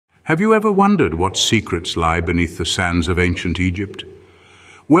Have you ever wondered what secrets lie beneath the sands of ancient Egypt?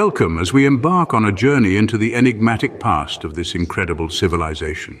 Welcome as we embark on a journey into the enigmatic past of this incredible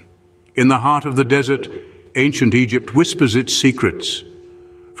civilization. In the heart of the desert, ancient Egypt whispers its secrets.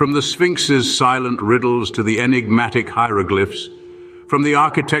 From the Sphinx's silent riddles to the enigmatic hieroglyphs, from the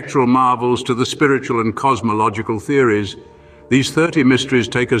architectural marvels to the spiritual and cosmological theories, these 30 mysteries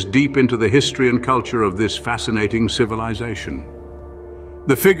take us deep into the history and culture of this fascinating civilization.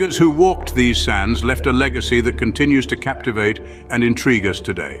 The figures who walked these sands left a legacy that continues to captivate and intrigue us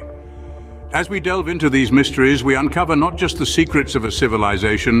today. As we delve into these mysteries, we uncover not just the secrets of a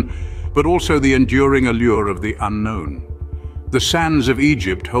civilization, but also the enduring allure of the unknown. The sands of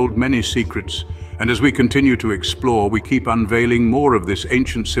Egypt hold many secrets, and as we continue to explore, we keep unveiling more of this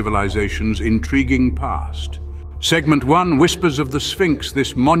ancient civilization's intriguing past. Segment 1, Whispers of the Sphinx.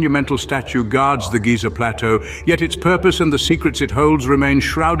 This monumental statue guards the Giza plateau, yet its purpose and the secrets it holds remain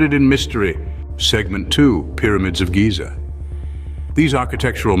shrouded in mystery. Segment 2, Pyramids of Giza. These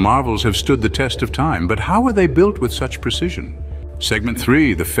architectural marvels have stood the test of time, but how were they built with such precision? Segment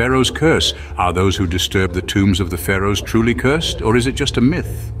 3, The Pharaoh's Curse. Are those who disturb the tombs of the pharaohs truly cursed, or is it just a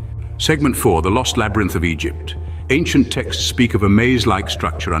myth? Segment 4, The Lost Labyrinth of Egypt. Ancient texts speak of a maze-like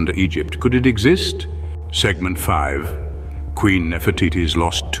structure under Egypt. Could it exist? Segment 5, Queen Nefertiti's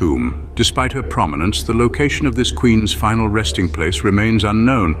Lost Tomb. Despite her prominence, the location of this queen's final resting place remains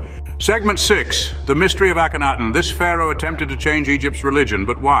unknown. Segment 6, The Mystery of Akenaten. This pharaoh attempted to change Egypt's religion,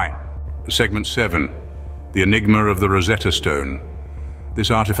 but why? Segment 7, The Enigma of the Rosetta Stone. This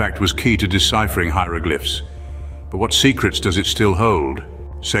artifact was key to deciphering hieroglyphs. But what secrets does it still hold?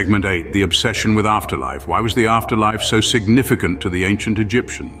 Segment 8, The Obsession with Afterlife. Why was the afterlife so significant to the ancient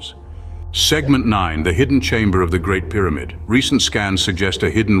Egyptians? Segment 9, The Hidden Chamber of the Great Pyramid. Recent scans suggest a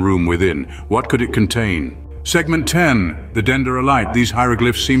hidden room within. What could it contain? Segment 10, The Dendera Light. These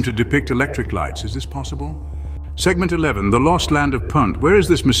hieroglyphs seem to depict electric lights. Is this possible? Segment 11, The Lost Land of Punt. Where is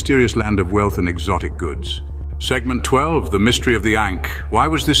this mysterious land of wealth and exotic goods? Segment 12, The Mystery of the Ankh. Why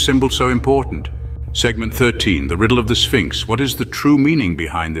was this symbol so important? Segment 13, The Riddle of the Sphinx. What is the true meaning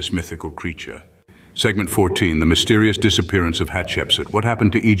behind this mythical creature? Segment 14, The Mysterious Disappearance of Hatshepsut. What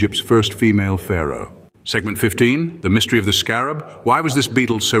happened to Egypt's first female pharaoh? Segment 15, The Mystery of the Scarab. Why was this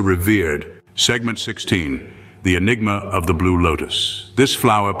beetle so revered? Segment 16, The Enigma of the Blue Lotus. This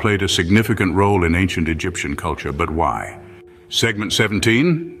flower played a significant role in ancient Egyptian culture, but why? Segment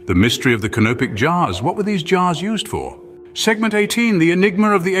 17, The Mystery of the Canopic Jars. What were these jars used for? Segment 18, The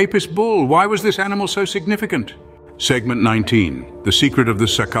Enigma of the Apis bull. Why was this animal so significant? Segment 19, The Secret of the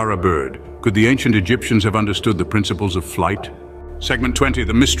Saqqara bird. Could the ancient Egyptians have understood the principles of flight? Segment 20,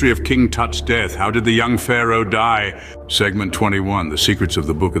 The Mystery of King Tut's death. How did the young pharaoh die? Segment 21, The Secrets of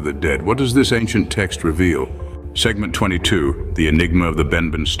the Book of the Dead. What does this ancient text reveal? Segment 22, The Enigma of the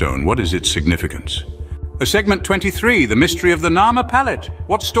Benben stone. What is its significance? Segment 23, The Mystery of the Narmer palette.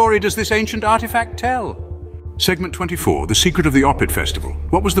 What story does this ancient artifact tell? Segment 24, The Secret of the Opet festival.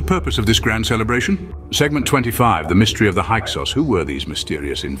 What was the purpose of this grand celebration? Segment 25, The Mystery of the Hyksos. Who were these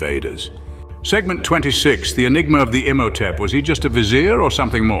mysterious invaders? Segment 26, The Enigma of the Imhotep. Was he just a vizier or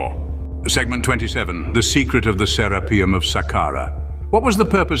something more? Segment 27, The Secret of the Serapeum of Saqqara. What was the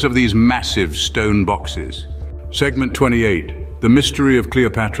purpose of these massive stone boxes? Segment 28, The Mystery of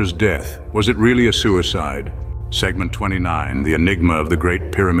Cleopatra's death. Was it really a suicide? Segment 29, The Enigma of the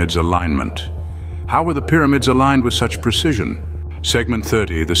Great Pyramid's alignment. How were the pyramids aligned with such precision? Segment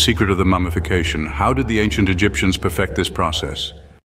 30, The Secret of the Mummification. How did the ancient Egyptians perfect this process?